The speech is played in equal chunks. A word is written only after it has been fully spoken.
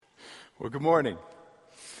Well, good morning.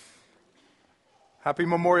 Happy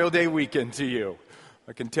Memorial Day weekend to you.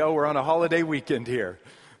 I can tell we're on a holiday weekend here.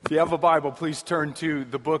 If you have a Bible, please turn to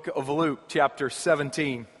the book of Luke, chapter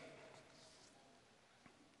 17.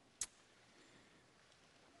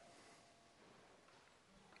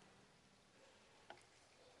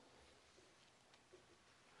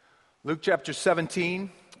 Luke chapter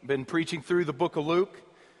 17, been preaching through the book of Luke,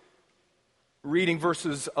 reading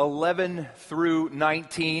verses 11 through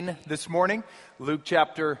 19 this morning. Luke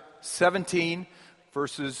chapter 17,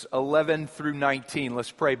 verses 11 through 19.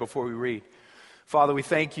 Let's pray before we read. Father, we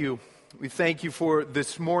thank you. We thank you for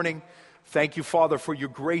this morning. Thank you, Father, for your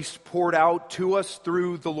grace poured out to us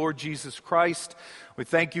through the Lord Jesus Christ. We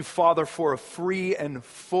thank you, Father, for a free and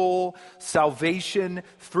full salvation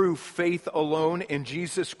through faith alone in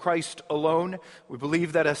Jesus Christ alone. We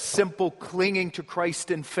believe that a simple clinging to Christ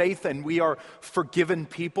in faith, and we are forgiven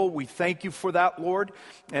people. We thank you for that, Lord.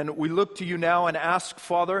 And we look to you now and ask,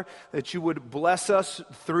 Father, that you would bless us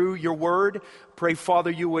through your word. Pray, Father,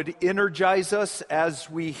 you would energize us as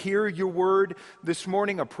we hear your word this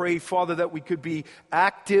morning. I pray, Father, that we could be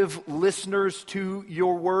active listeners to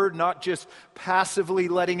your word, not just passively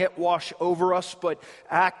letting it wash over us, but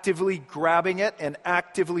actively grabbing it and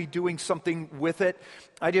actively doing something with it.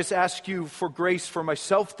 I just ask you for grace for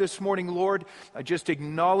myself this morning, Lord. I just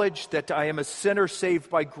acknowledge that I am a sinner saved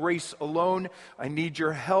by grace alone. I need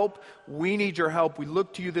your help. We need your help. We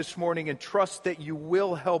look to you this morning and trust that you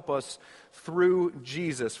will help us through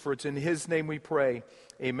Jesus. For it's in his name we pray.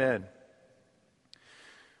 Amen.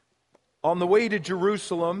 On the way to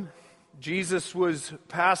Jerusalem, Jesus was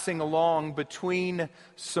passing along between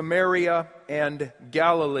Samaria and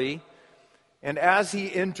Galilee. And as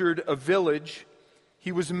he entered a village,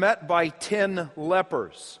 he was met by 10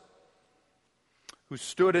 lepers who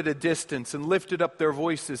stood at a distance and lifted up their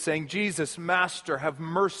voices, saying, "Jesus, Master, have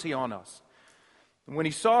mercy on us." And when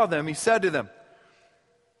he saw them, he said to them,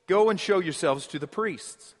 "Go and show yourselves to the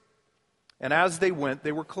priests." And as they went,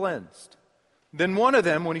 they were cleansed. Then one of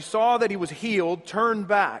them, when he saw that he was healed, turned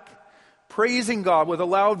back, praising God with a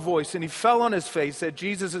loud voice, and he fell on his face at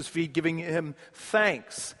Jesus' feet, giving him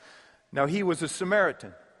thanks. Now he was a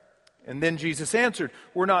Samaritan. And then Jesus answered,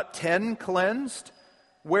 "Were not 10 cleansed?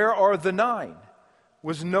 Where are the 9?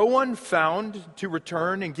 Was no one found to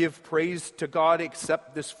return and give praise to God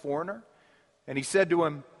except this foreigner?" And he said to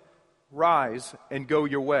him, "Rise and go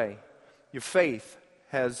your way. Your faith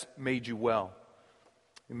has made you well."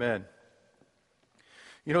 Amen.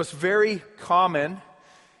 You know, it's very common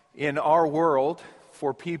in our world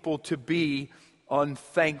for people to be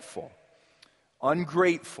unthankful,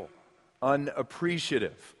 ungrateful,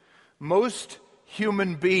 unappreciative. Most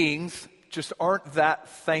human beings just aren't that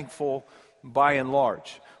thankful by and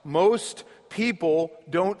large. Most people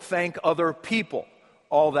don't thank other people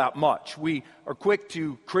all that much. We are quick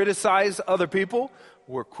to criticize other people.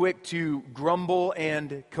 We're quick to grumble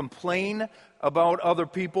and complain about other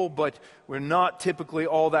people, but we're not typically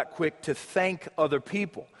all that quick to thank other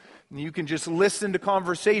people. You can just listen to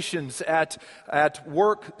conversations at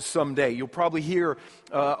work someday. You'll probably hear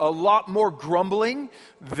a lot more grumbling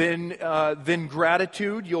than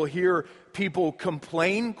gratitude. You'll hear people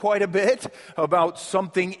complain quite a bit about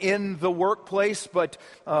something in the workplace, but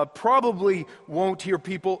probably won't hear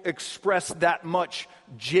people express that much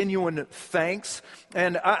genuine thanks.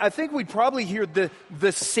 And I think we'd probably hear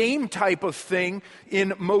the same type of thing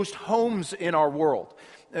in most homes in our world.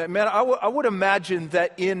 Man, I would imagine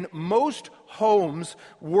that in most homes,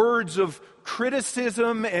 words of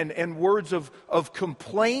criticism and words of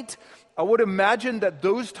complaint, I would imagine that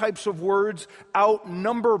those types of words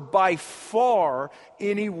outnumber by far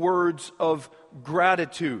any words of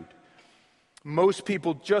gratitude. Most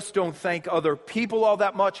people just don't thank other people all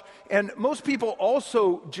that much, and most people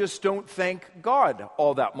also just don't thank God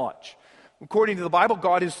all that much. According to the Bible,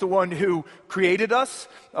 God is the one who created us.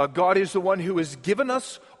 God is the one who has given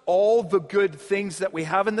us all the good things that we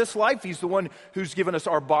have in this life. He's the one who's given us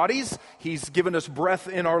our bodies. He's given us breath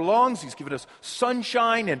in our lungs. He's given us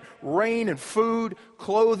sunshine and rain and food,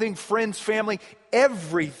 clothing, friends, family,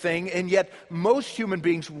 everything. And yet most human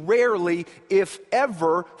beings rarely, if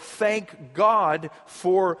ever, thank God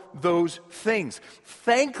for those things.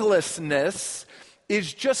 Thanklessness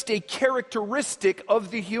is just a characteristic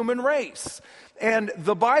of the human race. And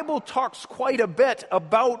the Bible talks quite a bit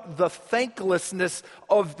about the thanklessness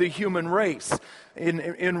of the human race.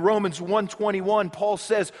 In Romans 1:21, Paul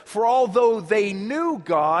says, "For although they knew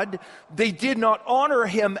God, they did not honor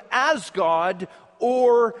him as God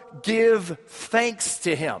or give thanks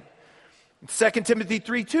to him." In 2 Timothy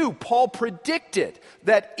 3:2, Paul predicted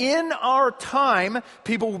that in our time,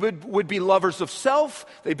 people would be lovers of self,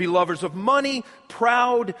 they'd be lovers of money,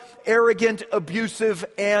 proud, arrogant, abusive,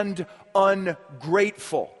 and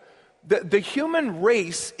ungrateful. The human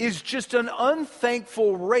race is just an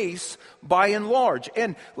unthankful race by and large.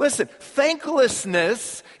 And listen,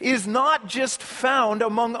 thanklessness is not just found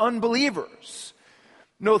among unbelievers.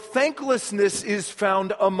 No, thanklessness is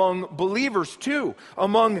found among believers too.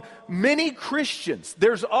 Among many Christians,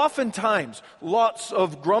 there's oftentimes lots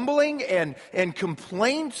of grumbling and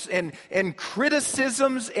complaints and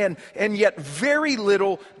criticisms and yet very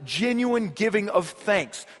little genuine giving of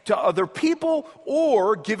thanks to other people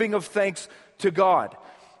or giving of thanks to God.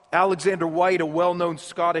 Alexander White, a well-known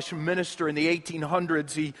Scottish minister in the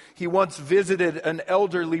 1800s, he once visited an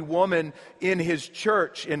elderly woman in his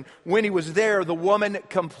church. And when he was there, the woman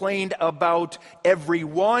complained about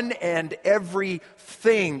everyone and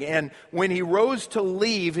everything. And when he rose to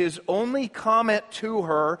leave, his only comment to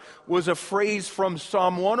her was a phrase from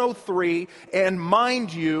Psalm 103, and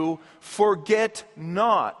mind you, forget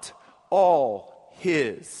not all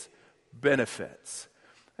his benefits.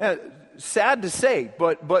 Sad to say,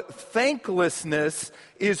 but thanklessness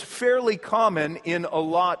is fairly common in a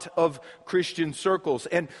lot of Christian circles.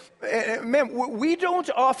 And man, we don't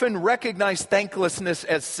often recognize thanklessness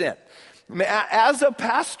as sin. As a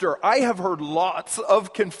pastor, I have heard lots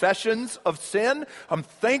of confessions of sin. I'm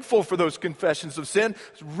thankful for those confessions of sin.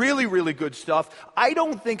 It's really, really good stuff. I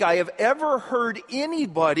don't think I have ever heard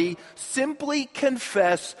anybody simply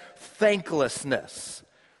confess thanklessness.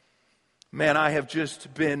 Man, I have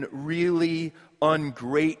just been really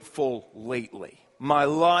ungrateful lately. My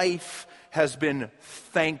life has been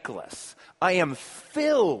thankless. I am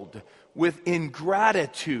filled with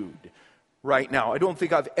ingratitude right now. I don't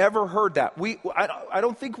think I've ever heard that. I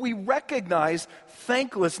don't think we recognize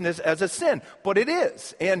thanklessness as a sin, but it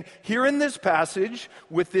is. And here in this passage,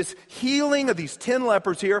 with this healing of these 10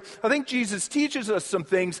 lepers here, I think Jesus teaches us some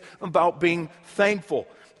things about being thankful.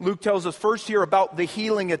 Luke tells us first here about the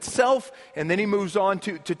healing itself, and then he moves on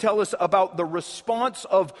to tell us about the response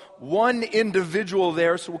of one individual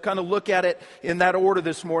there. So we'll kind of look at it in that order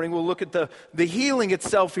this morning. We'll look at the healing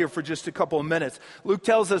itself here for just a couple of minutes. Luke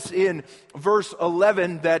tells us in verse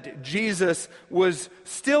 11 that Jesus was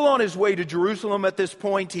still on his way to Jerusalem at this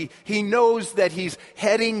point. He knows that he's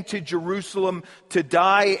heading to Jerusalem to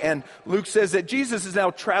die, and Luke says that Jesus is now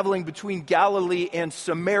traveling between Galilee and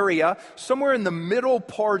Samaria, somewhere in the middle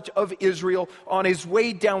part of Israel, on his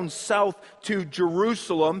way down south to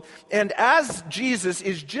Jerusalem. And as Jesus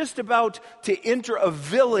is just about to enter a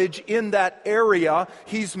village in that area,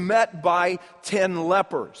 he's met by 10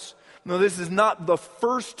 lepers. Now, this is not the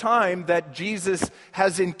first time that Jesus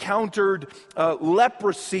has encountered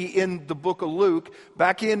leprosy in the book of Luke.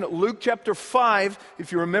 Back in Luke chapter 5,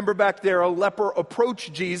 if you remember back there, a leper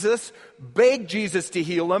approached Jesus, begged Jesus to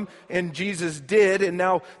heal him, and Jesus did. And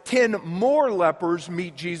now 10 more lepers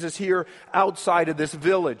meet Jesus here outside of this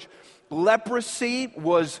village. Leprosy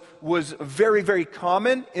was very, very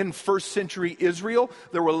common in first century Israel.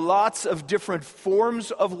 There were lots of different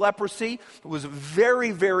forms of leprosy. It was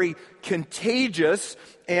very, very contagious,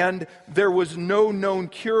 and there was no known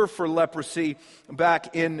cure for leprosy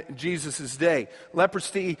back in Jesus' day.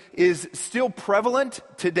 Leprosy is still prevalent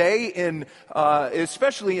today,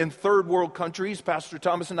 especially in third world countries. Pastor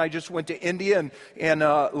Thomas and I just went to India, and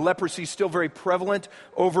leprosy is still very prevalent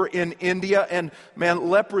over in India. And man,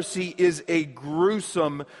 leprosy is a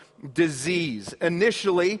gruesome disease.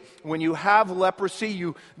 Initially, when you have leprosy,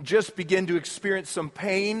 you just begin to experience some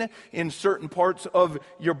pain in certain parts of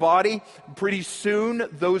your body. Pretty soon,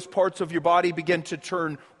 those parts of your body begin to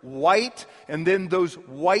turn white, and then those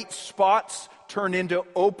white spots turn into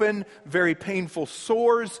open, very painful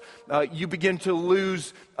sores. You begin to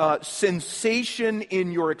lose sensation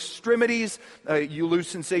in your extremities. You lose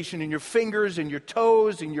sensation in your fingers, in your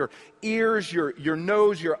toes, in your ears, your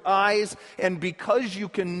nose, your eyes. And because you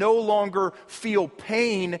can no longer feel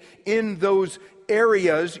pain in those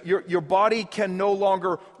areas, your body can no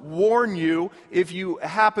longer warn you if you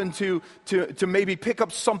happen to maybe pick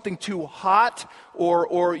up something too hot,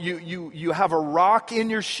 or you have a rock in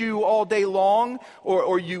your shoe all day long,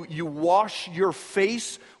 or you wash your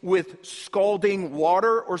face with scalding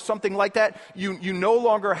water or something like that. You no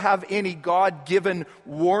longer have any God-given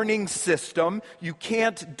warning system. You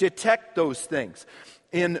can't detect those things.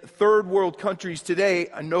 In third world countries today,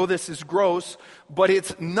 I know this is gross, but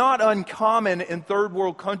it's not uncommon in third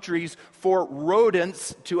world countries for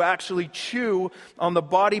rodents to actually chew on the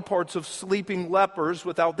body parts of sleeping lepers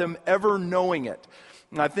without them ever knowing it.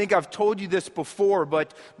 And I think I've told you this before,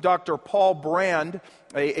 but Dr. Paul Brand,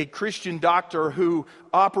 a Christian doctor who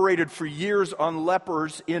operated for years on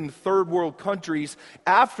lepers in third world countries,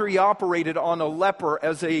 after he operated on a leper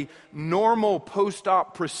as a normal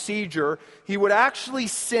post-op procedure, he would actually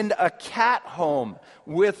send a cat home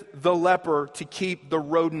with the leper to keep the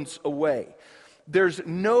rodents away. There's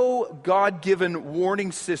no God-given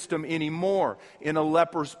warning system anymore in a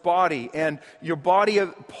leper's body. And your body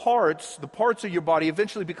parts, the parts of your body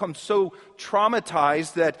eventually become so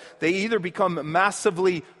traumatized that they either become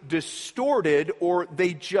massively distorted or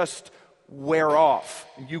they just wear off.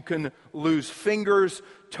 You can lose fingers,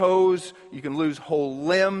 toes, you can lose whole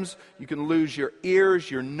limbs, you can lose your ears,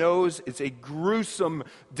 your nose. It's a gruesome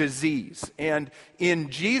disease. And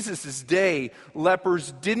in Jesus' day,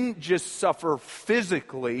 lepers didn't just suffer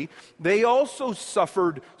physically, they also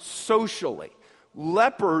suffered socially.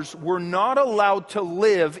 Lepers were not allowed to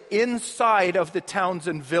live inside of the towns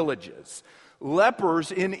and villages.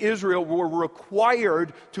 Lepers in Israel were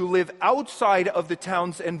required to live outside of the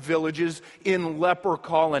towns and villages in leper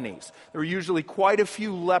colonies. There were usually quite a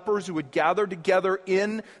few lepers who would gather together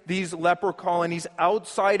in these leper colonies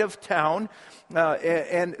outside of town.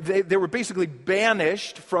 And they were basically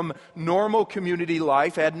banished from normal community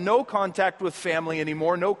life, had no contact with family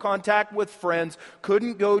anymore, no contact with friends,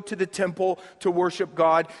 couldn't go to the temple to worship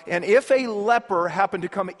God. And if a leper happened to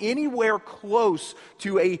come anywhere close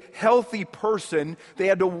to a healthy person, they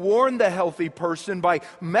had to warn the healthy person by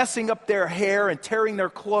messing up their hair and tearing their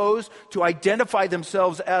clothes to identify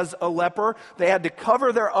themselves as a leper. They had to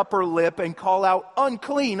cover their upper lip and call out,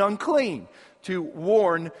 "Unclean, unclean," to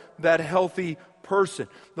warn that healthy person.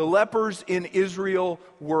 The lepers in Israel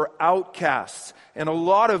were outcasts, and a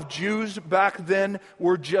lot of Jews back then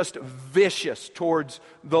were just vicious towards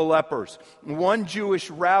the lepers. One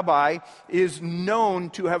Jewish rabbi is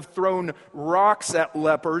known to have thrown rocks at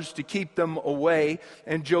lepers to keep them away,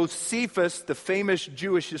 and Josephus, the famous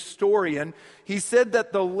Jewish historian, he said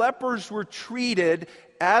that the lepers were treated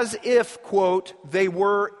as if, quote, they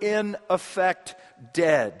were in effect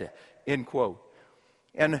dead, end quote.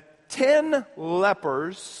 And 10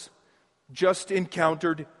 lepers just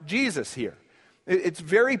encountered Jesus here. It's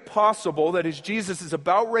very possible that as Jesus is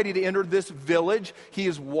about ready to enter this village, he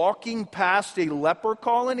is walking past a leper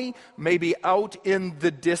colony, maybe out in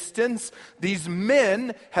the distance. These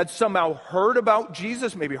men had somehow heard about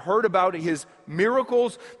Jesus, maybe heard about his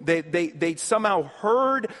miracles. They somehow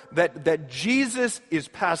heard that Jesus is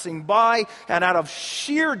passing by, and out of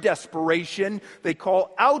sheer desperation, they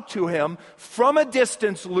call out to him from a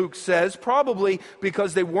distance, Luke says, probably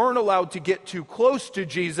because they weren't allowed to get too close to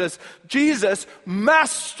Jesus. "Jesus,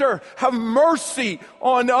 Master, have mercy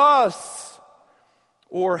on us,"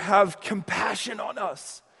 or "have compassion on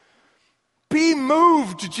us. Be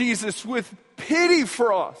moved, Jesus, with pity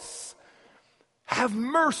for us. Have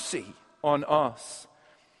mercy on us."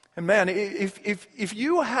 And man, if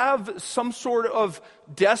you have some sort of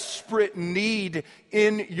desperate need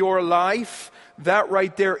in your life, that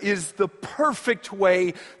right there is the perfect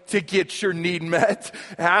way to get your need met.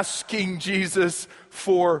 Asking Jesus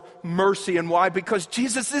for mercy. And why? Because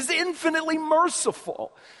Jesus is infinitely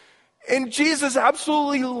merciful. And Jesus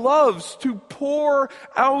absolutely loves to pour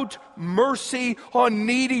out mercy on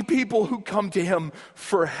needy people who come to him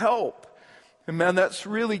for help. And man, that's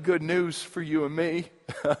really good news for you and me.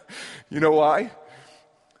 You know why?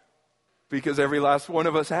 Because every last one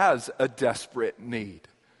of us has a desperate need.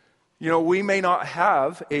 You know, we may not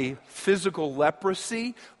have a physical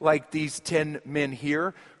leprosy like these 10 men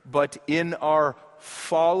here, but in our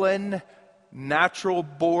fallen,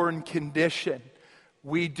 natural-born condition,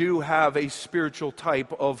 we do have a spiritual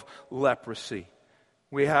type of leprosy.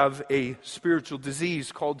 We have a spiritual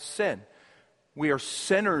disease called sin. We are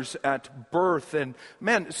sinners at birth. And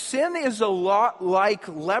man, sin is a lot like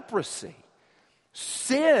leprosy.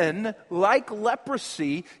 Sin, like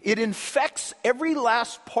leprosy, it infects every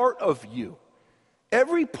last part of you.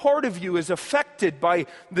 Every part of you is affected by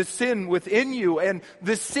the sin within you, and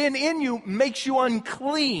the sin in you makes you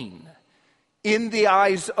unclean in the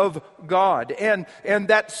eyes of God. And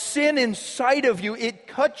that sin inside of you, it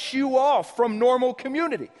cuts you off from normal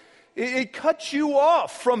community. It cuts you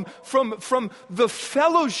off from the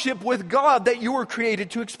fellowship with God that you were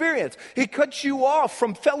created to experience. It cuts you off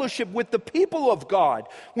from fellowship with the people of God.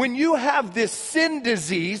 When you have this sin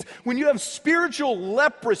disease, when you have spiritual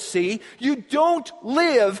leprosy, you don't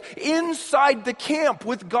live inside the camp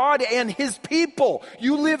with God and His people.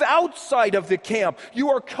 You live outside of the camp.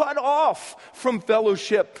 You are cut off from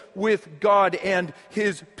fellowship with God and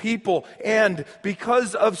His people. And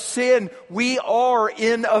because of sin, we are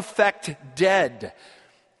in effect dead.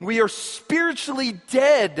 We are spiritually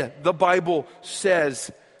dead, the Bible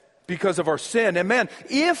says, because of our sin. And man,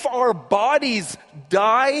 if our bodies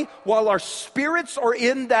die while our spirits are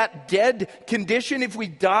in that dead condition, if we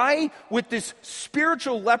die with this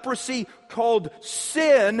spiritual leprosy called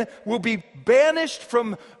sin, we'll be banished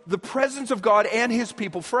from the presence of God and His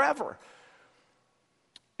people forever.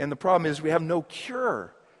 And the problem is we have no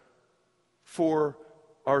cure for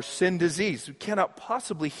our sin disease. We cannot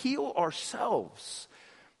possibly heal ourselves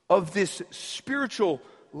of this spiritual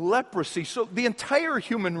leprosy. So the entire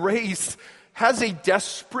human race has a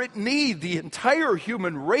desperate need. The entire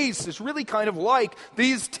human race is really kind of like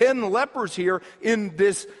these 10 lepers here in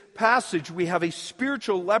this passage. We have a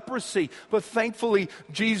spiritual leprosy, but thankfully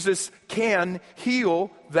Jesus can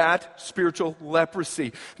heal that spiritual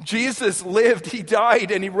leprosy. Jesus lived, He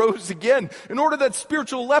died, and He rose again in order that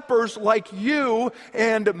spiritual lepers like you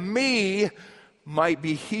and me might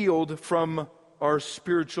be healed from our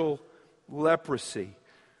spiritual leprosy.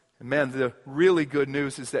 And man, the really good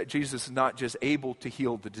news is that Jesus is not just able to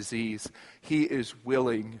heal the disease, He is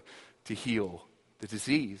willing to heal the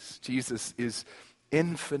disease. Jesus is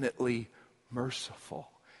infinitely merciful,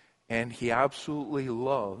 and He absolutely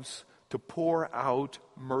loves to pour out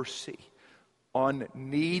mercy on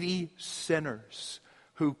needy sinners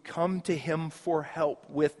who come to Him for help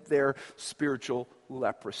with their spiritual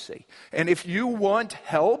leprosy. And if you want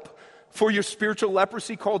help for your spiritual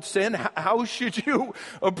leprosy called sin, how should you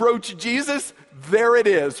approach Jesus? There it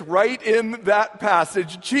is, right in that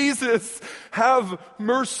passage. Jesus, have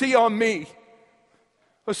mercy on me,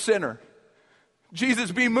 a sinner.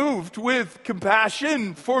 Jesus, be moved with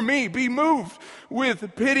compassion for me. Be moved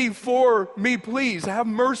with pity for me, please. Have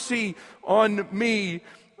mercy on me,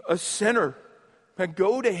 a sinner. And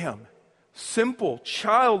go to Him. Simple,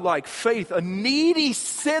 childlike faith. A needy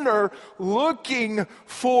sinner looking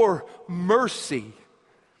for mercy.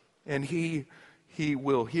 And He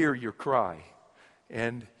will hear your cry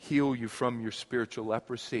and heal you from your spiritual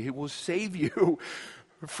leprosy. He will save you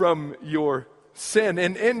from your sin.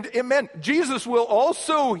 And it meant Jesus will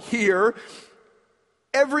also hear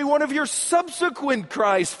every one of your subsequent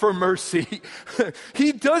cries for mercy.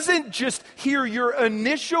 He doesn't just hear your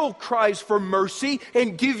initial cries for mercy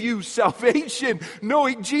and give you salvation. No,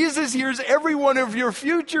 Jesus hears every one of your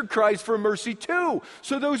future cries for mercy too.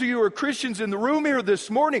 So those of you who are Christians in the room here this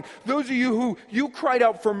morning, those of you who you cried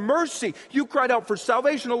out for mercy, you cried out for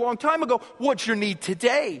salvation a long time ago, what's your need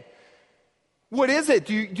today? What is it?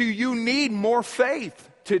 Do you need more faith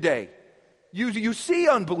today? You see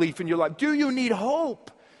unbelief in your life. Do you need hope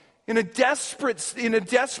in a desperate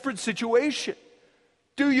situation?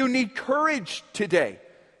 Do you need courage today?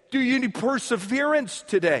 Do you need perseverance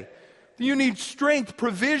today? Do you need strength,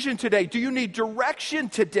 provision today? Do you need direction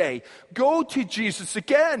today? Go to Jesus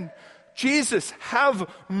again. Jesus, have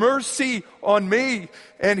mercy on me,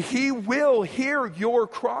 and He will hear your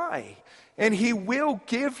cry, and He will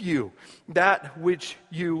give you that which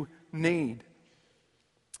you need.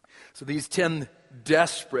 So these 10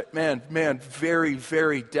 desperate, very,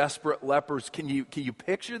 very desperate lepers. Can you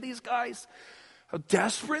picture these guys? How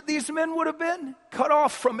desperate these men would have been? Cut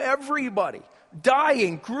off from everybody.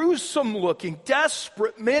 Dying, gruesome looking,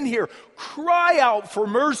 desperate men here cry out for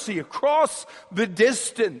mercy across the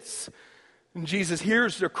distance. And Jesus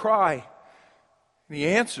hears their cry, and He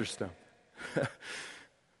answers them.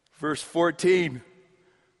 Verse 14,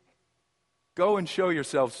 go and show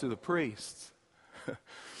yourselves to the priests.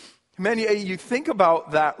 Man, you think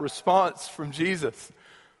about that response from Jesus.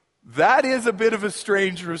 That is a bit of a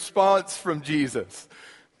strange response from Jesus.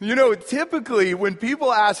 You know, typically when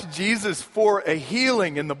people ask Jesus for a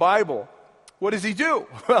healing in the Bible, what does He do?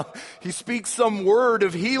 Well, He speaks some word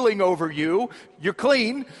of healing over you. You're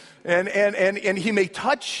clean, and He may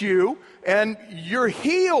touch you, and you're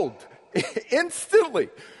healed instantly.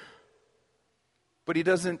 But He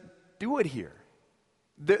doesn't do it here.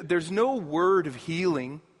 There's no word of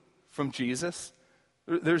healing from Jesus.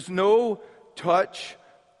 There's no touch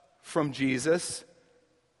from Jesus.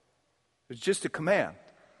 It's just a command.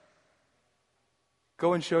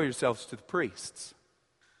 Go and show yourselves to the priests.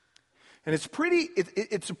 And it's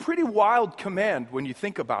a pretty wild command when you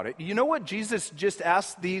think about it. You know what Jesus just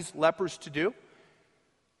asked these lepers to do?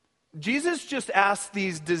 Jesus just asked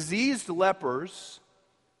these diseased lepers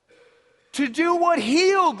to do what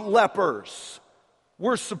healed lepers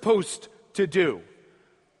were supposed to do.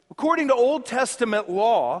 According to Old Testament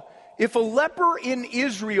law, if a leper in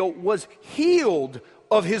Israel was healed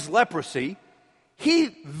of his leprosy,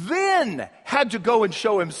 he then had to go and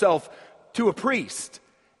show himself to a priest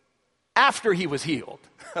after he was healed.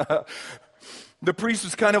 The priest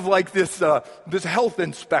was kind of like this health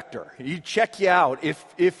inspector. He'd check you out.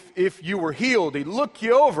 If you were healed, he'd look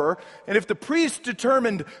you over, and if the priest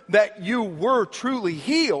determined that you were truly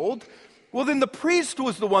healed, well, then the priest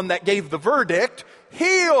was the one that gave the verdict,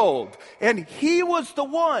 healed. And he was the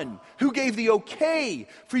one who gave the okay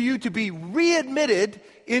for you to be readmitted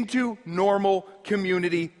into normal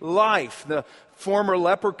community life. The former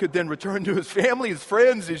leper could then return to his family, his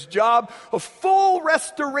friends, his job, a full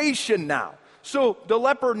restoration now. So the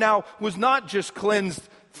leper now was not just cleansed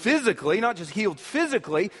physically, not just healed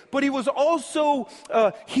physically, but he was also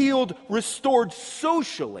healed, restored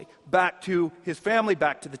socially, back to his family,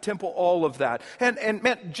 back to the temple, all of that. And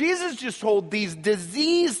man, Jesus just told these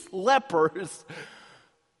diseased lepers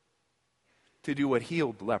to do what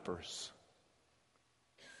healed lepers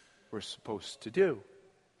were supposed to do.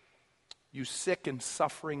 You sick and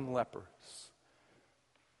suffering lepers,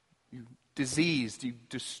 you diseased, you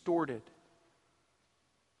distorted,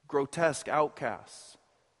 grotesque outcasts,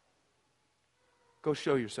 go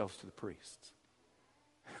show yourselves to the priests.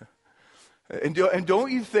 And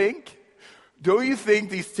don't you think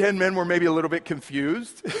these 10 men were maybe a little bit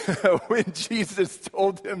confused when Jesus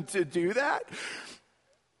told them to do that?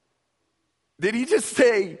 Did he just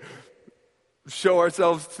say, show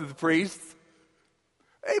ourselves to the priests?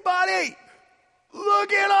 Hey, buddy,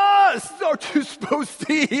 look at us. Aren't you supposed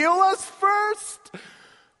to heal us first?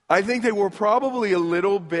 I think they were probably a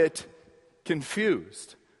little bit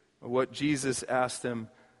confused of what Jesus asked them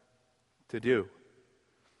to do.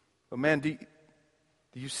 But man, do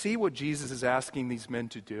you see what Jesus is asking these men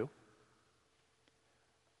to do?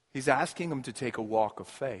 He's asking them to take a walk of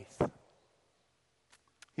faith.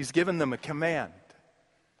 He's given them a command.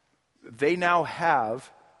 They now have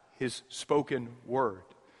his spoken word.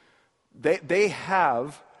 They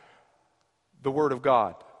have the word of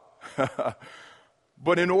God.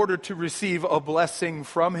 But in order to receive a blessing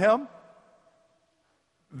from him,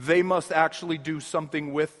 they must actually do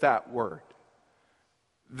something with that word.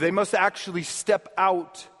 They must actually step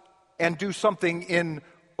out and do something in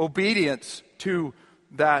obedience to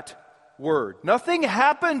that word. Nothing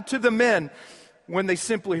happened to the men when they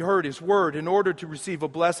simply heard his word. In order to receive a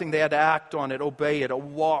blessing, they had to act on it, obey it, a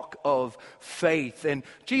walk of faith. And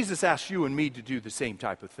Jesus asks you and me to do the same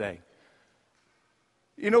type of thing.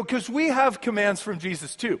 You know, because we have commands from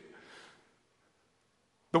Jesus too.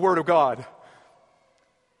 The Word of God.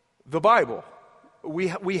 The Bible. We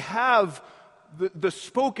have the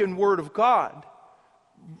spoken Word of God.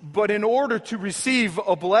 But in order to receive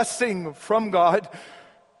a blessing from God,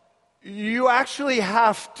 you actually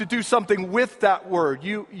have to do something with that Word.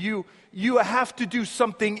 You have to do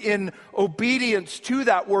something in obedience to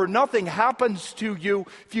that Word. Nothing happens to you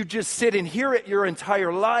if you just sit and hear it your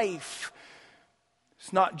entire life.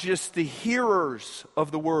 It's not just the hearers of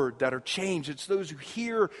the word that are changed. It's those who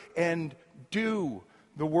hear and do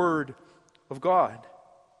the word of God.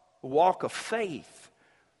 A walk of faith.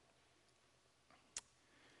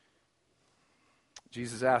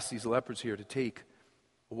 Jesus asked these lepers here to take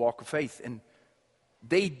a walk of faith, and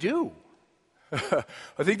they do.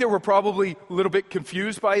 I think they were probably a little bit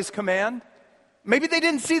confused by his command. Maybe they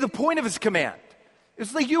didn't see the point of his command.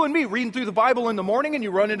 It's like you and me reading through the Bible in the morning and you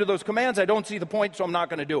run into those commands. I don't see the point, so I'm not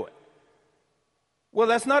going to do it. Well,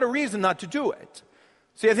 that's not a reason not to do it.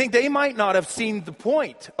 See, I think they might not have seen the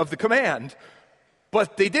point of the command,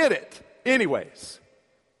 but they did it anyways.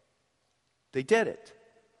 They did it.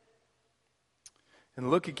 And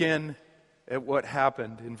look again at what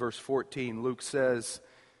happened in verse 14. Luke says,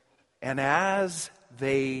 and as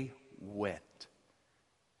they went,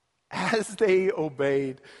 as they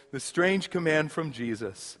obeyed the strange command from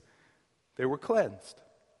Jesus, they were cleansed,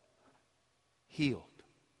 healed,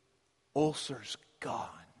 ulcers gone.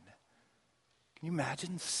 Can you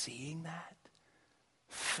imagine seeing that?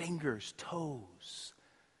 Fingers, toes,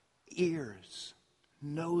 ears,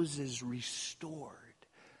 noses restored.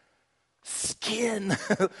 Skin,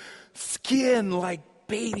 skin like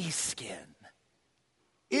baby skin.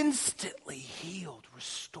 Instantly healed,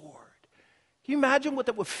 restored. Can you imagine what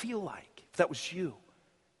that would feel like if that was you?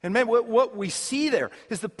 And man, what we see there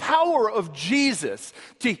is the power of Jesus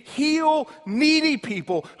to heal needy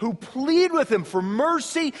people who plead with him for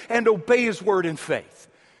mercy and obey his word in faith.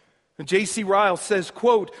 And J.C. Ryle says,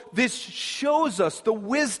 quote, "This shows us the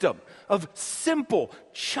wisdom of simple,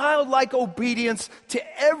 childlike obedience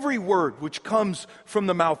to every word which comes from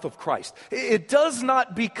the mouth of Christ. It does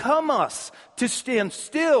not become us to stand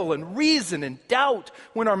still and reason and doubt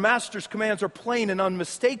when our Master's commands are plain and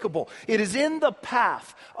unmistakable. It is in the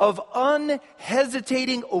path of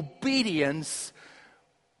unhesitating obedience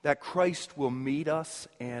that Christ will meet us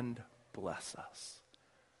and bless us."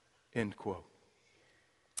 End quote.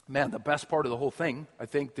 Man, the best part of the whole thing, I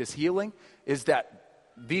think, this healing, is that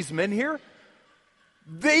these men here,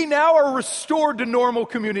 they now are restored to normal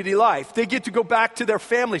community life. They get to go back to their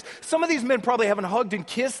families. Some of these men probably haven't hugged and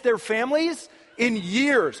kissed their families in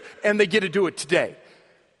years, and they get to do it today.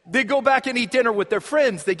 They go back and eat dinner with their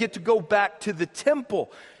friends. They get to go back to the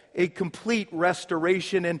temple. A complete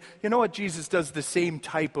restoration. And you know what? Jesus does the same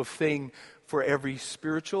type of thing for every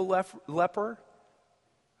spiritual leper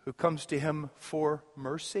who comes to him for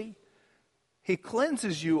mercy. He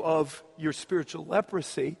cleanses you of your spiritual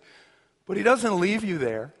leprosy, but he doesn't leave you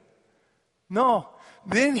there. No,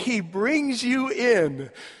 then he brings you in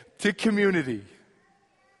to community,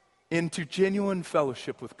 into genuine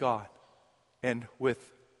fellowship with God and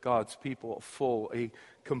with God's people, a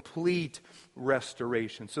complete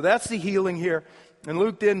restoration. So that's the healing here. And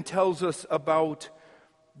Luke then tells us about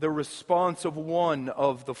the response of one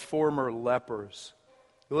of the former lepers.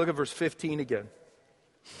 You look at verse 15 again.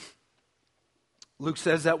 Luke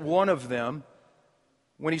says that one of them,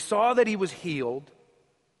 when he saw that he was healed,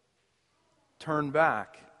 turned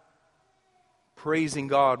back, praising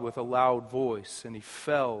God with a loud voice, and he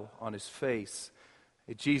fell on his face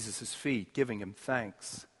at Jesus' feet, giving him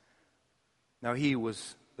thanks. Now he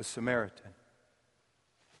was a Samaritan.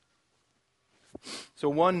 So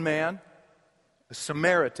one man, a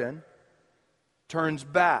Samaritan, turns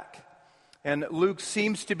back. And Luke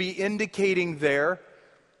seems to be indicating there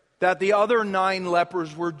that the other 9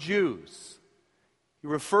 lepers were Jews. He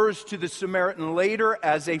refers to the Samaritan later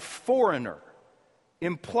as a foreigner,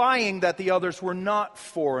 implying that the others were not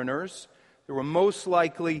foreigners. They were most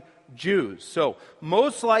likely Jews. So,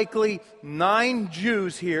 most likely 9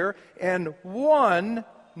 Jews here and 1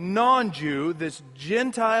 non-Jew, this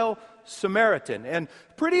Gentile Samaritan. And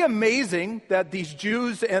pretty amazing that these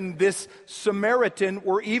Jews and this Samaritan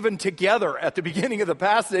were even together at the beginning of the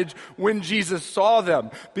passage when Jesus saw them.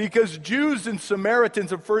 Because Jews and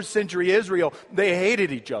Samaritans of first century Israel, they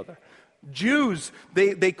hated each other. Jews,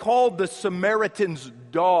 they called the Samaritans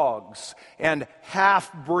dogs and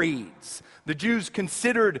half-breeds. The Jews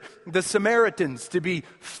considered the Samaritans to be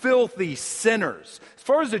filthy sinners. As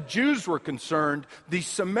far as the Jews were concerned, the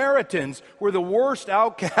Samaritans were the worst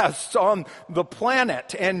outcasts on the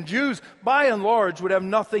planet. And Jews, by and large, would have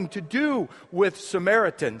nothing to do with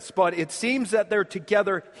Samaritans. But it seems that they're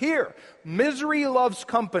together here. Misery loves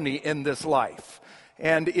company in this life.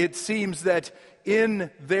 And it seems that in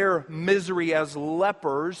their misery as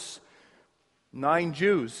lepers, 9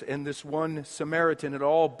 Jews and this one Samaritan had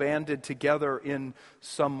all banded together in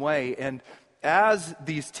some way. And as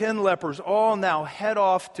these 10 lepers all now head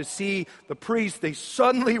off to see the priest, they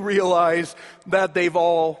suddenly realize that they've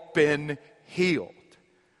all been healed.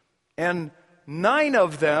 And 9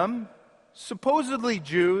 of them, supposedly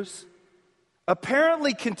Jews,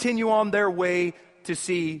 apparently continue on their way to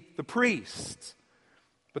see the priest.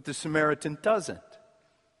 But the Samaritan doesn't.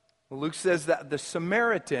 Well, Luke says that the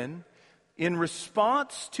Samaritan, in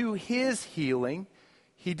response to his healing,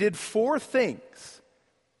 he did 4 things.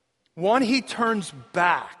 1, he turns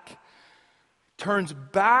back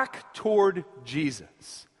toward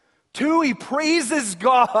Jesus. 2, he praises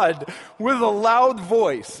God with a loud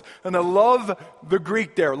voice. And I love the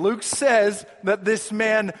Greek there. Luke says that this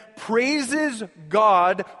man praises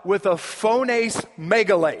God with a phones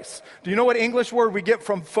megales. Do you know what English word we get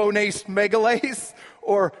from phones megales?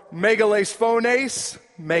 Or megales phones?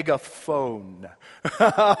 Megaphone.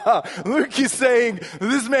 Luke is saying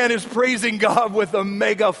this man is praising God with a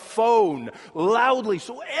megaphone loudly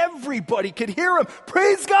so everybody could hear him.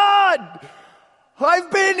 Praise God!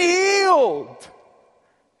 I've been healed.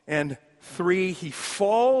 And 3, he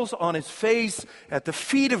falls on his face at the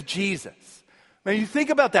feet of Jesus. Now you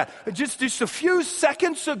think about that. Just a few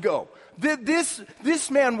seconds ago,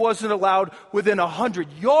 this man wasn't allowed within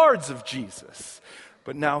 100 yards of Jesus.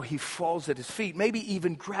 But now he falls at his feet, maybe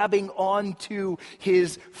even grabbing onto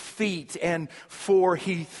his feet, and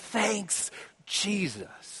he thanks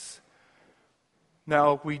Jesus.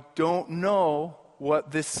 Now we don't know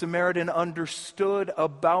what this Samaritan understood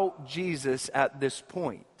about Jesus at this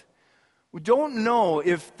point. We don't know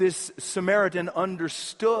if this Samaritan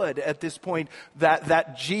understood at this point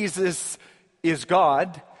that Jesus is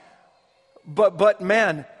God. But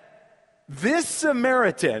man, this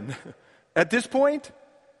Samaritan, at this point,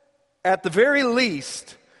 at the very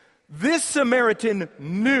least, this Samaritan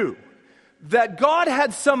knew that God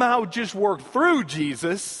had somehow just worked through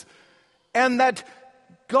Jesus, and that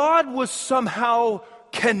God was somehow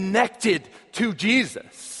connected to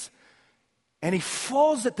Jesus. And he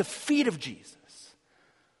falls at the feet of Jesus,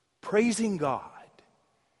 praising God,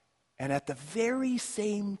 and at the very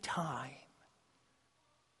same time,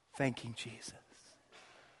 thanking Jesus.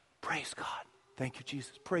 Praise God. Thank you,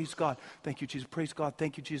 Jesus. Praise God. Thank you, Jesus. Praise God.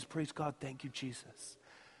 Thank you, Jesus. Praise God. Thank you, Jesus.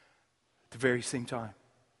 At the very same time.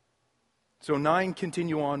 So 9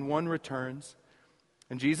 continue on, 1 returns,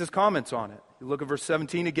 and Jesus comments on it. You look at verse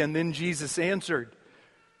 17 again. Then Jesus answered,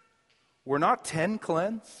 were not 10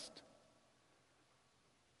 cleansed?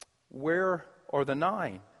 Where are the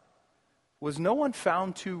 9? Was no one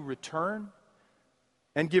found to return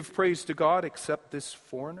and give praise to God except this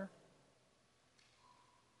foreigner?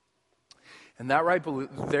 And that right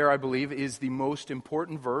there, I believe, is the most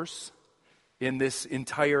important verse in this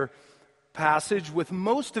entire passage. With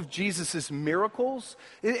most of Jesus' miracles,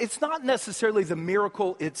 it's not necessarily the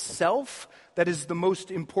miracle itself that is the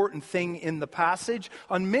most important thing in the passage.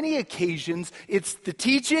 On many occasions, it's the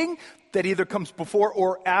teaching that either comes before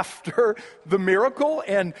or after the miracle.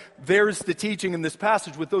 And there's the teaching in this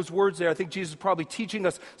passage. With those words there, I think Jesus is probably teaching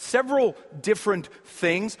us several different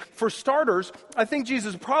things. For starters, I think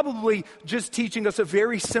Jesus is probably just teaching us a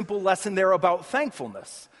very simple lesson there about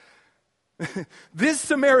thankfulness. This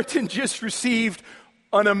Samaritan just received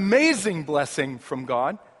an amazing blessing from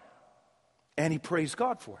God, and he praised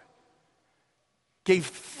God for it. Gave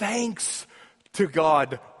thanks to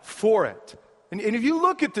God for it. And if you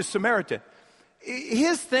look at the Samaritan,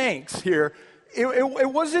 his thanks here,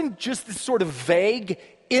 it wasn't just this sort of vague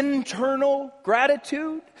internal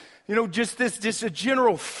gratitude, just a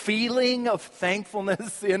general feeling of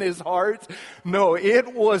thankfulness in his heart. No,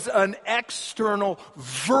 it was an external,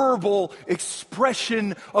 verbal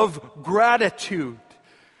expression of gratitude,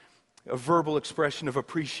 a verbal expression of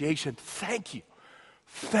appreciation. Thank you.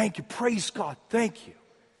 Thank you. Praise God. Thank you.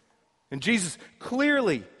 And Jesus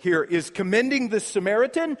clearly here is commending the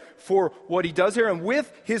Samaritan for what he does here. And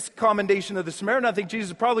with his commendation of the Samaritan, I think Jesus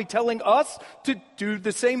is probably telling us to do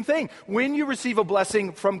the same thing. When you receive a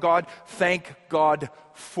blessing from God, thank God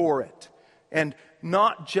for it. And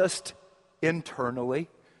not just internally,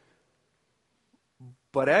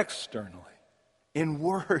 but externally, in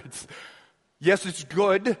words. Yes, it's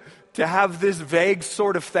good to have this vague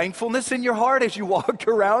sort of thankfulness in your heart as you walk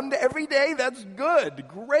around every day. That's good,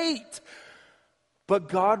 great. But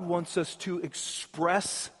God wants us to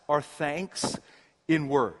express our thanks in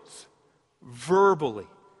words, verbally,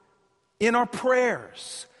 in our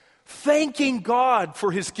prayers, thanking God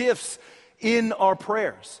for his gifts in our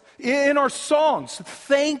prayers, in our songs,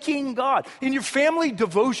 thanking God, in your family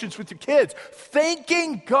devotions with your kids,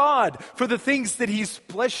 thanking God for the things that he's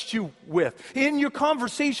blessed you with, in your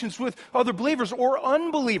conversations with other believers or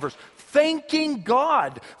unbelievers, thanking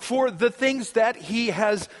God for the things that he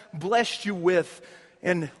has blessed you with.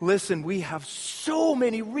 And listen, we have so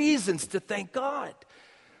many reasons to thank God.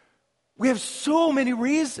 We have so many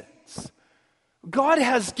reasons. God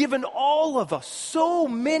has given all of us so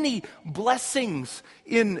many blessings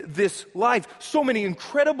in this life, so many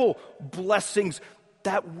incredible blessings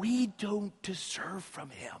that we don't deserve from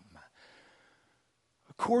him.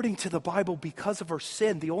 According to the Bible, because of our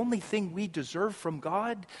sin, the only thing we deserve from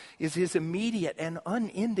God is his immediate and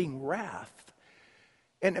unending wrath.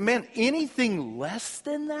 And man, anything less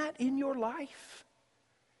than that in your life,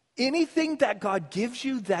 anything that God gives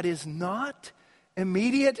you that is not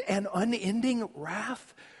immediate and unending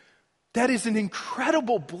wrath, that is an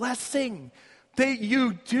incredible blessing that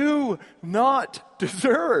you do not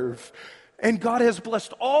deserve. And God has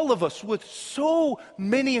blessed all of us with so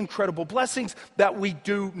many incredible blessings that we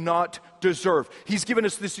do not deserve. He's given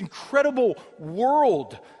us this incredible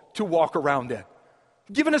world to walk around in.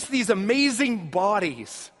 He's given us these amazing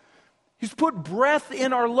bodies. He's put breath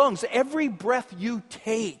in our lungs. Every breath you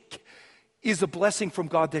take is a blessing from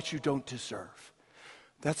God that you don't deserve.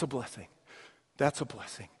 That's a blessing. That's a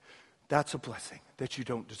blessing. That's a blessing that you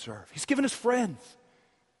don't deserve. He's given us friends.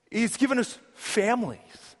 He's given us families.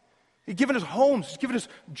 He's given us homes. He's given us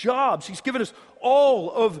jobs. He's given us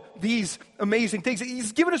all of these amazing things.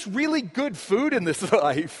 He's given us really good food in this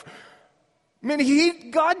life. I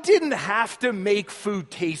mean, God didn't have to make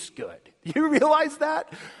food taste good. You realize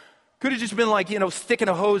that? Could have just been like, sticking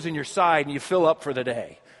a hose in your side and you fill up for the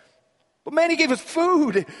day. But man, he gave us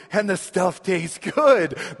food, and the stuff tastes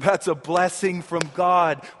good. That's a blessing from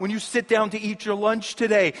God. When you sit down to eat your lunch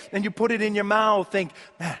today, and you put it in your mouth, think,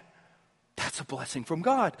 man, that's a blessing from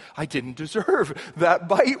God. I didn't deserve that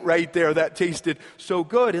bite right there. That tasted so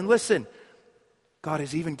good. And listen, God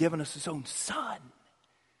has even given us his own Son.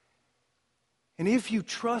 And if you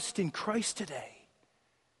trust in Christ today,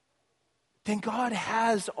 then God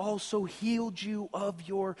has also healed you of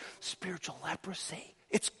your spiritual leprosy.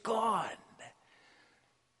 It's gone.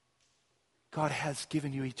 God has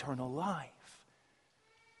given you eternal life.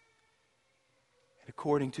 And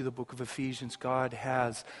according to the book of Ephesians, God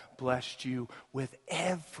has blessed you with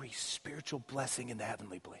every spiritual blessing in the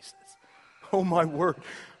heavenly places. Oh my word.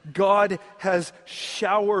 God has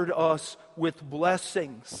showered us with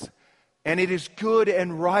blessings. And it is good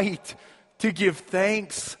and right to give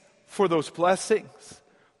thanks for those blessings.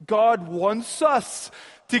 God wants us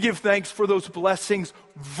to give thanks for those blessings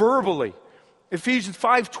verbally. Ephesians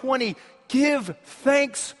 5:20, give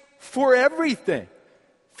thanks for everything.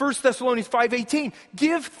 1 Thessalonians 5:18,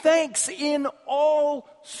 give thanks in all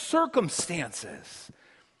circumstances.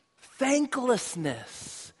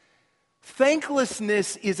 Thanklessness.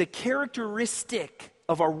 Thanklessness is a characteristic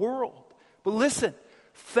of our world. But listen,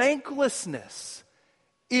 thanklessness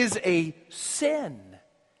is a sin,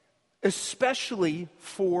 especially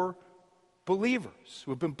for believers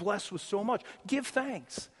who have been blessed with so much. Give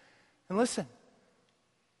thanks. And listen,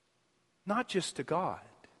 not just to God.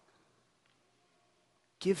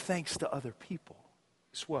 Give thanks to other people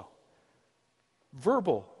as well.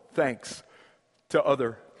 Verbal thanks to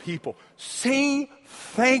other people. Say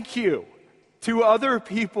thank you to other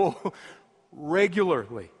people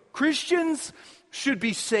regularly. Christians should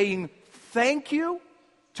be saying thank you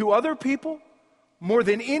to other people more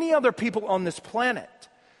than any other people on this planet.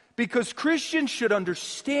 Because Christians should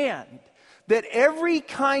understand that every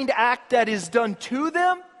kind act that is done to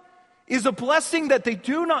them is a blessing that they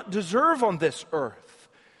do not deserve on this earth.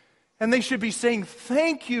 And they should be saying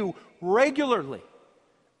thank you regularly.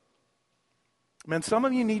 Man, some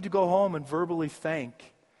of you need to go home and verbally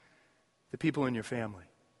thank the people in your family.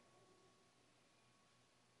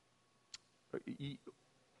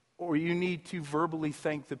 Or you need to verbally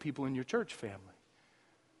thank the people in your church family.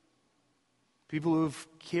 People who have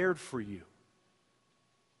cared for you.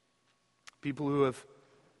 People who have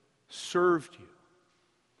served you.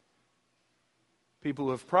 People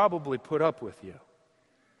who have probably put up with you.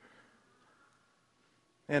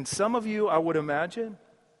 And some of you, I would imagine,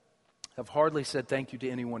 have hardly said thank you to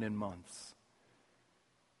anyone in months.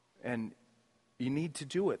 And you need to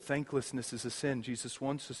do it. Thanklessness is a sin. Jesus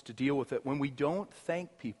wants us to deal with it. When we don't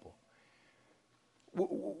thank people,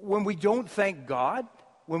 when we don't thank God,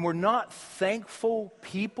 when we're not thankful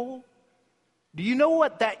people, do you know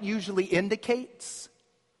what that usually indicates?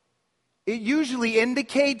 It usually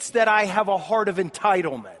indicates that I have a heart of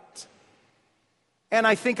entitlement. And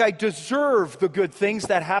I think I deserve the good things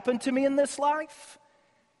that happen to me in this life.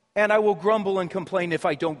 And I will grumble and complain if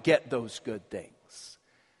I don't get those good things.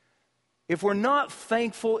 If we're not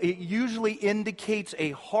thankful, it usually indicates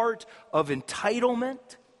a heart of entitlement.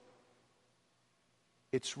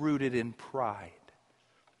 It's rooted in pride.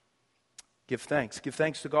 Give thanks. Give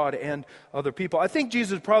thanks to God and other people. I think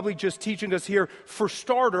Jesus is probably just teaching us here, for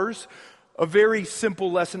starters, a very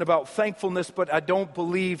simple lesson about thankfulness, but I don't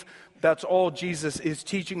believe that's all Jesus is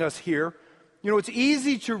teaching us here. You know, it's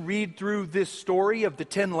easy to read through this story of the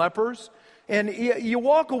 10 lepers, and you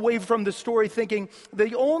walk away from the story thinking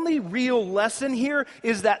the only real lesson here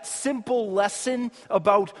is that simple lesson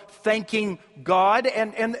about thanking God.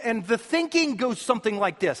 And the thinking goes something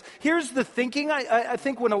like this. Here's the thinking. I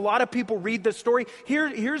think when a lot of people read this story,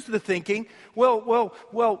 here's the thinking. Well,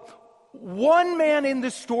 one man in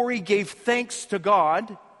this story gave thanks to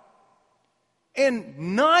God,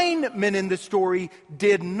 and 9 men in the story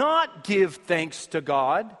did not give thanks to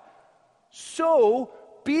God. So,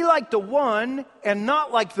 be like the one and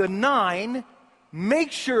not like the 9.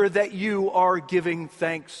 Make sure that you are giving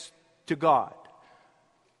thanks to God.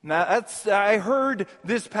 Now, I heard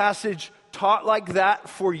this passage taught like that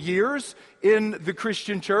for years in the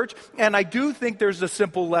Christian church, and I do think there's a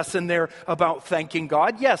simple lesson there about thanking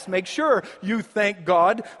God. Yes, make sure you thank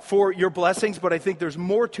God for your blessings, but I think there's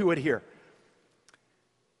more to it here.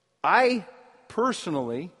 I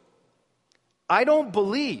don't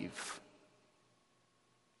believe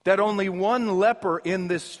that only one leper in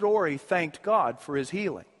this story thanked God for his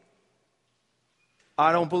healing.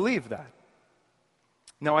 I don't believe that.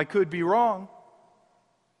 Now, I could be wrong,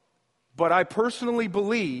 but I personally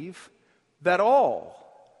believe that all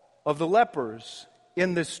of the lepers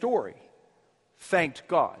in this story thanked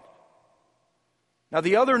God. Now,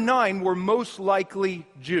 the other 9 were most likely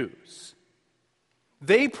Jews.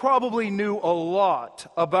 They probably knew a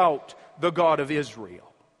lot about the God of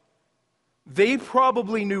Israel. They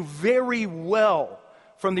probably knew very well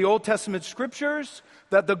from the Old Testament scriptures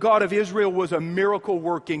that the God of Israel was a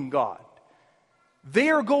miracle-working God. They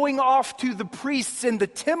are going off to the priests in the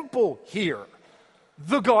temple here,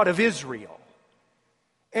 the God of Israel.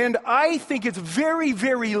 And I think it's very,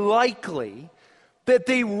 very likely that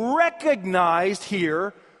they recognized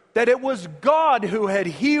here that it was God who had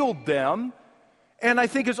healed them. And I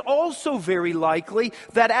think it's also very likely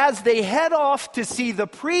that as they head off to see the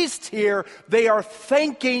priest here, they are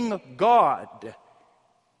thanking God.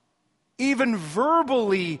 Even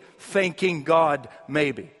verbally thanking God,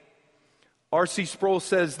 maybe. R.C. Sproul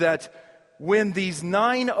says that when these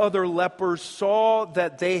 9 other lepers saw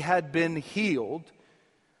that they had been healed,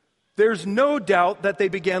 there's no doubt that they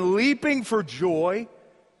began leaping for joy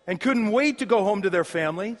and couldn't wait to go home to their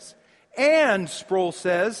families. And, Sproul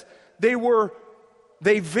says,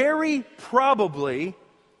 they very probably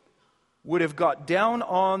would have got down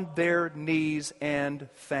on their knees and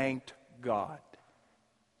thanked God.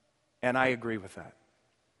 And I agree with that.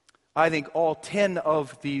 I think all 10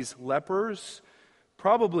 of these lepers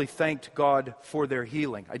probably thanked God for their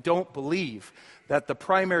healing. I don't believe that the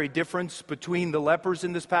primary difference between the lepers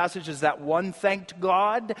in this passage is that one thanked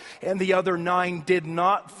God and the other 9 did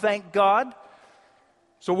not thank God.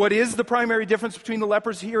 So what is the primary difference between the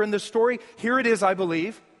lepers here in this story? Here it is, I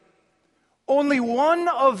believe. Only one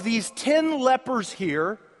of these 10 lepers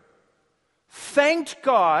here thanked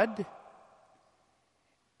God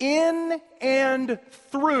in and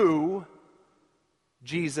through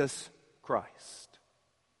Jesus Christ.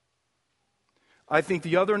 I think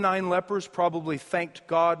the other 9 lepers probably thanked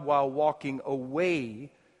God while walking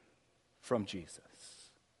away from Jesus.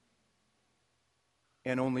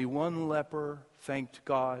 And only one leper thanked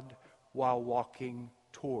God while walking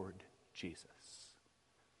toward Jesus.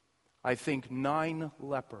 I think 9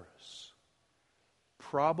 lepers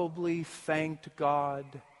probably thanked God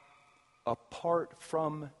apart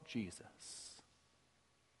from Jesus.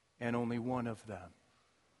 And only one of them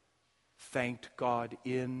thanked God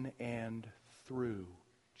in and through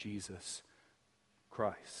Jesus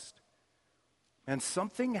Christ. And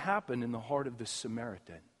something happened in the heart of the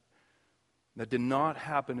Samaritan that did not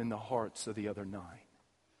happen in the hearts of the other 9.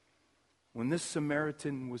 When this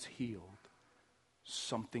Samaritan was healed,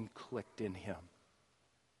 something clicked in him.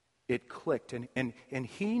 It clicked, and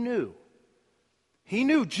he knew. He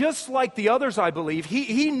knew, just like the others, I believe,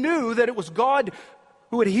 he knew that it was God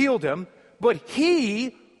who had healed him, but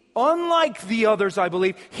he, unlike the others, I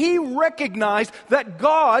believe, he recognized that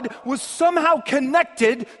God was somehow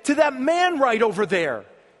connected to that man right over there.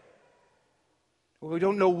 We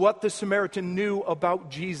don't know what the Samaritan knew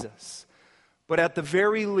about Jesus, but at the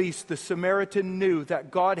very least, the Samaritan knew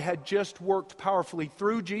that God had just worked powerfully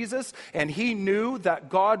through Jesus, and he knew that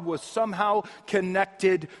God was somehow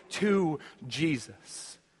connected to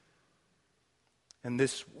Jesus. And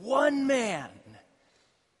this one man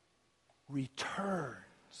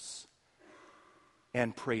returns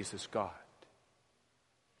and praises God.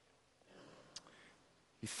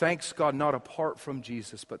 He thanks God not apart from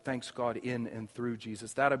Jesus, but thanks God in and through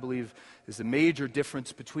Jesus. That, I believe, is the major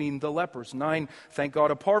difference between the lepers. 9 thank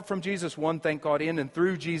God apart from Jesus. 1 thank God in and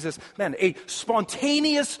through Jesus. Man, a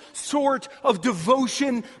spontaneous sort of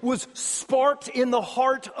devotion was sparked in the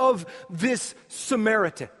heart of this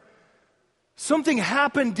Samaritan. Something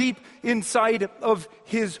happened deep inside of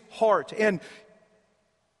his heart. And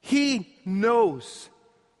he knows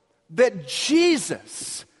that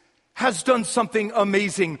Jesus has done something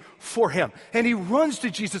amazing for him. And he runs to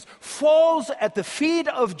Jesus, falls at the feet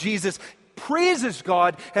of Jesus, praises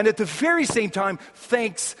God, and at the very same time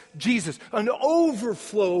thanks Jesus. An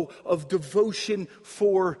overflow of devotion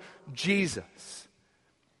for Jesus.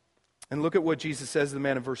 And look at what Jesus says to the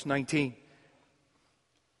man in verse 19.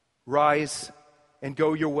 Rise and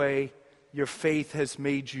go your way. Your faith has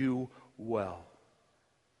made you well.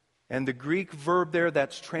 And the Greek verb there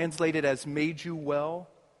that's translated as made you well,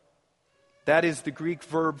 that is the Greek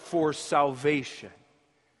verb for salvation.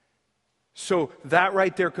 So that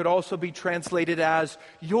right there could also be translated as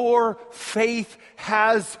your faith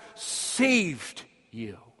has saved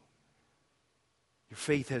you. Your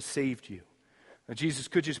faith has saved you. Now, Jesus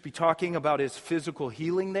could just be talking about his physical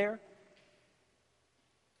healing there.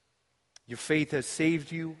 Your faith has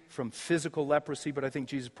saved you from physical leprosy, but I think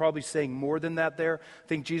Jesus is probably saying more than that there. I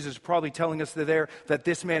think Jesus is probably telling us there that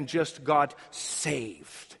this man just got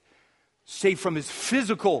saved. Saved from his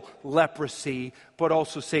physical leprosy, but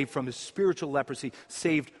also saved from his spiritual leprosy,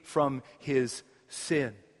 saved from his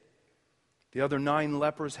sin. The other 9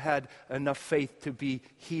 lepers had enough faith to be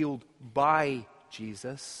healed by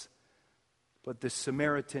Jesus, but the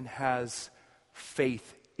Samaritan has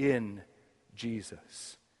faith in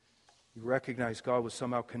Jesus. He recognized God was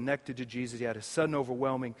somehow connected to Jesus. He had a sudden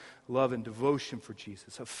overwhelming love and devotion for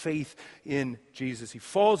Jesus, a faith in Jesus. He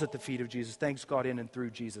falls at the feet of Jesus, thanks God in and through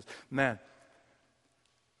Jesus. Man,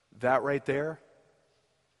 that right there,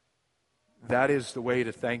 that is the way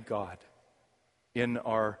to thank God in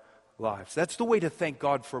our lives. That's the way to thank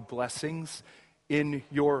God for blessings in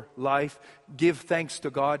your life. Give thanks to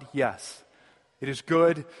God, yes. It is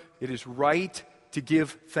good, it is right to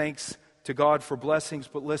give thanks to God for blessings,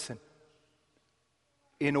 but listen,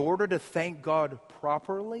 in order to thank God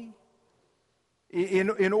properly,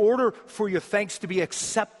 in order for your thanks to be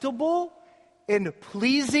acceptable and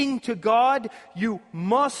pleasing to God, you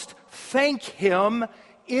must thank Him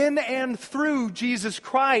in and through Jesus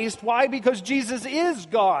Christ. Why? Because Jesus is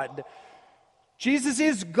God. Jesus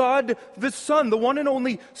is God the Son, the one and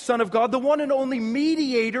only Son of God, the one and only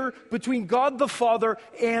mediator between God the Father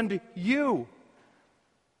and you.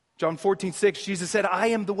 John 14:6, Jesus said, I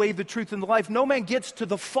am the way, the truth, and the life. No man gets to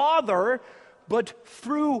the Father but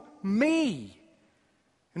through me.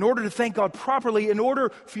 In order to thank God properly, in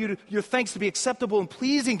order for your thanks to be acceptable and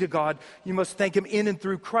pleasing to God, you must thank Him in and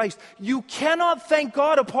through Christ. You cannot thank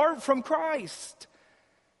God apart from Christ.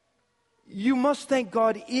 You must thank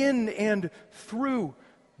God in and through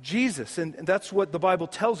Jesus. And that's what the Bible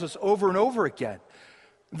tells us over and over again.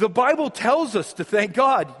 The Bible tells us to thank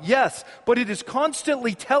God, yes, but it is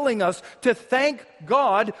constantly telling us to thank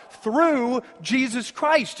God through Jesus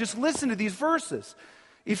Christ. Just listen to these verses.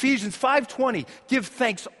 Ephesians 5:20, give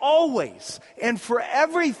thanks always and for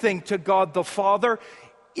everything to God the Father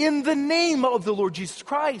in the name of the Lord Jesus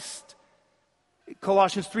Christ.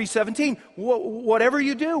 Colossians 3:17, whatever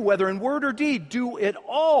you do, whether in word or deed, do it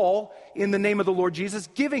all in the name of the Lord Jesus,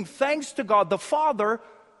 giving thanks to God the Father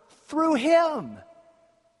through Him.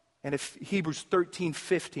 And if Hebrews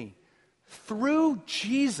 13:15, through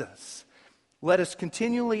Jesus, let us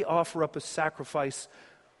continually offer up a sacrifice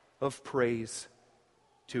of praise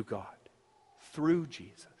to God. Through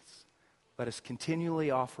Jesus, let us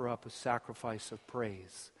continually offer up a sacrifice of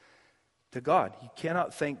praise to God. You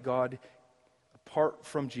cannot thank God apart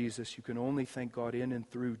from Jesus. You can only thank God in and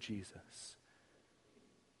through Jesus.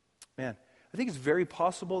 Man, I think it's very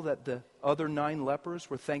possible that the other 9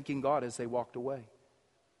 lepers were thanking God as they walked away.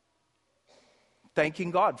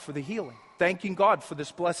 Thanking God for the healing. Thanking God for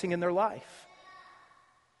this blessing in their life.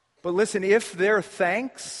 But listen, if their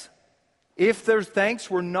thanks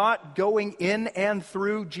were not going in and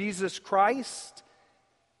through Jesus Christ,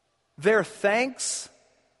 their thanks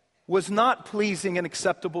was not pleasing and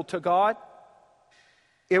acceptable to God.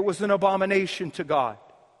 It was an abomination to God.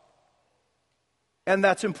 And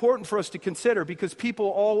that's important for us to consider because people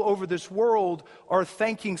all over this world are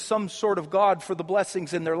thanking some sort of God for the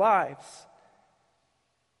blessings in their lives.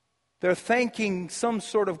 They're thanking some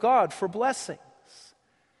sort of God for blessings.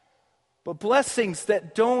 But blessings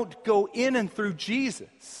that don't go in and through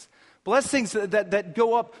Jesus. Blessings that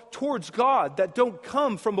go up towards God, that don't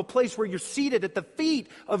come from a place where you're seated at the feet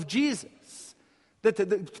of Jesus. The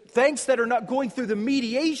thanks that are not going through the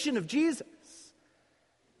mediation of Jesus.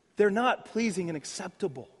 They're not pleasing and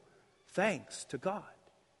acceptable thanks to God.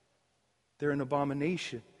 They're an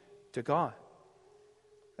abomination to God.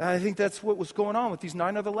 And I think that's what was going on with these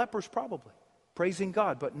 9 other lepers probably. Praising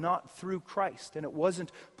God, but not through Christ. And it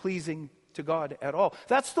wasn't pleasing to God at all.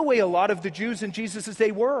 That's the way a lot of the Jews in Jesus'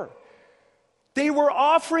 day were. They were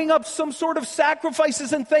offering up some sort of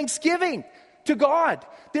sacrifices and thanksgiving to God.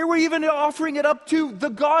 They were even offering it up to the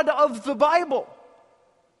God of the Bible.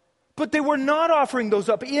 But they were not offering those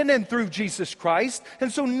up in and through Jesus Christ.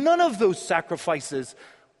 And so none of those sacrifices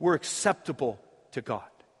were acceptable to God.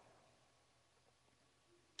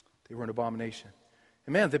 They were an abomination.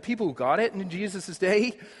 And man, the people who got it in Jesus'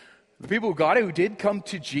 day, the people who got it, who did come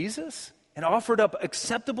to Jesus and offered up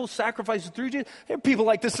acceptable sacrifices through Jesus, they're people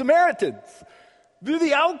like the Samaritans. They're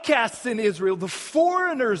the outcasts in Israel, the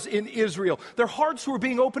foreigners in Israel. Their hearts were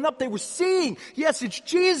being opened up. They were seeing, yes, it's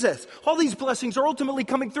Jesus. All these blessings are ultimately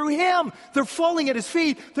coming through Him. They're falling at His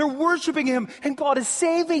feet. They're worshiping Him, and God is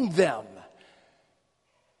saving them.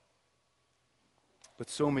 But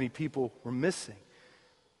so many people were missing,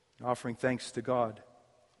 offering thanks to God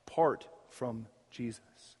apart from Jesus.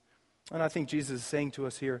 And I think Jesus is saying to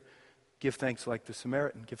us here, give thanks like the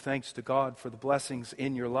Samaritan. Give thanks to God for the blessings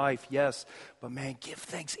in your life, yes. But man, give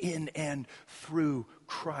thanks in and through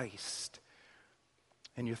Christ.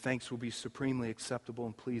 And your thanks will be supremely acceptable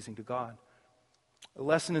and pleasing to God. A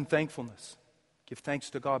lesson in thankfulness. Give thanks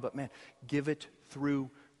to God, but man, give it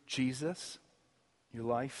through Jesus. in your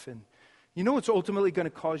life. And you know what's ultimately going to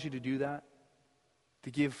cause you to do that?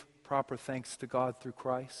 To give proper thanks to God through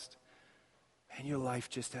Christ? And your life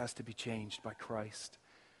just has to be changed by Christ.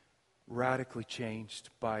 Radically changed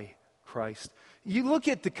by Christ. You look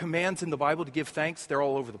at the commands in the Bible to give thanks, they're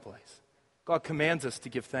all over the place. God commands us to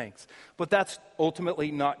give thanks. But that's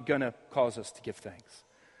ultimately not going to cause us to give thanks.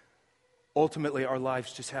 Ultimately, our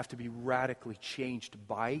lives just have to be radically changed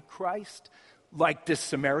by Christ. Like this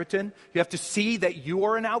Samaritan, you have to see that you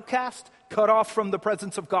are an outcast, cut off from the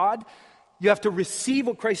presence of God. You have to receive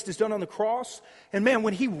what Christ has done on the cross. And man,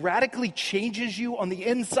 when he radically changes you on the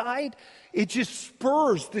inside, it just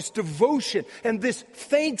spurs this devotion and this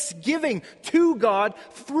thanksgiving to God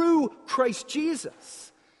through Christ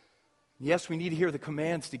Jesus. Yes, we need to hear the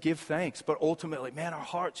commands to give thanks, but ultimately, man, our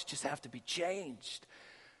hearts just have to be changed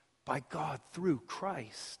by God through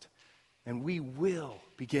Christ. And we will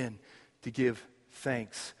begin to give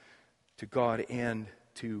thanks to God and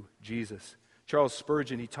to Jesus. Charles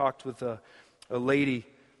Spurgeon, he talked with a lady,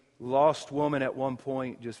 lost woman at one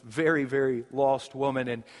point, just very, very lost woman,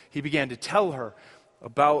 and he began to tell her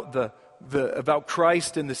about about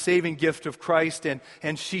Christ and the saving gift of Christ, and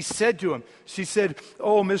she said to him, she said,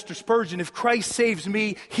 "Oh, Mr. Spurgeon, if Christ saves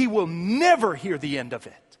me, he will never hear the end of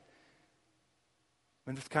it."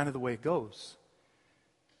 And that's kind of the way it goes.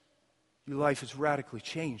 Your life is radically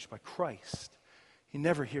changed by Christ. He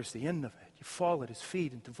never hears the end of it. You fall at his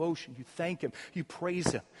feet in devotion. You thank him. You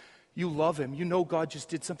praise him. You love him. You know God just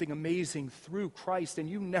did something amazing through Christ, and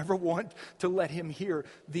you never want to let him hear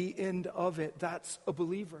the end of it. That's a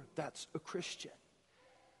believer. That's a Christian.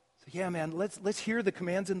 So yeah, man, let's hear the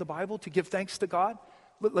commands in the Bible to give thanks to God.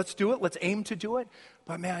 Let's do it. Let's aim to do it.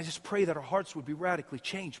 But man, I just pray that our hearts would be radically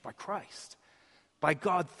changed by Christ, by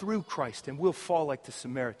God through Christ, and we'll fall like the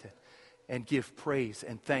Samaritan and give praise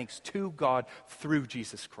and thanks to God through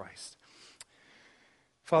Jesus Christ.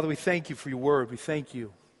 Father, we thank you for your word. We thank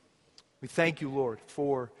you. We thank you, Lord,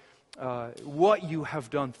 for what you have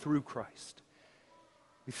done through Christ.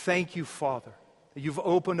 We thank you, Father, that you've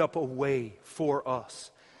opened up a way for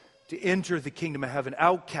us to enter the kingdom of heaven,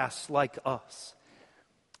 outcasts like us.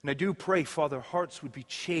 And I do pray, Father, hearts would be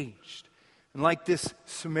changed. And like this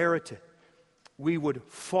Samaritan, we would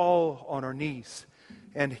fall on our knees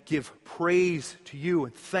and give praise to you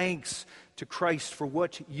and thanks to Christ for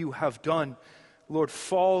what you have done. Lord,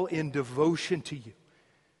 fall in devotion to you,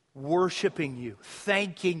 worshiping you,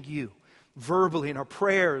 thanking you verbally in our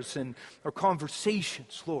prayers and our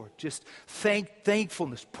conversations, Lord. Just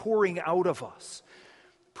thankfulness pouring out of us.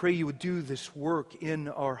 Pray you would do this work in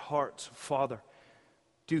our hearts, Father.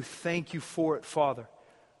 Do thank you for it, Father.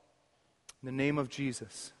 In the name of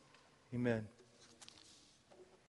Jesus, amen.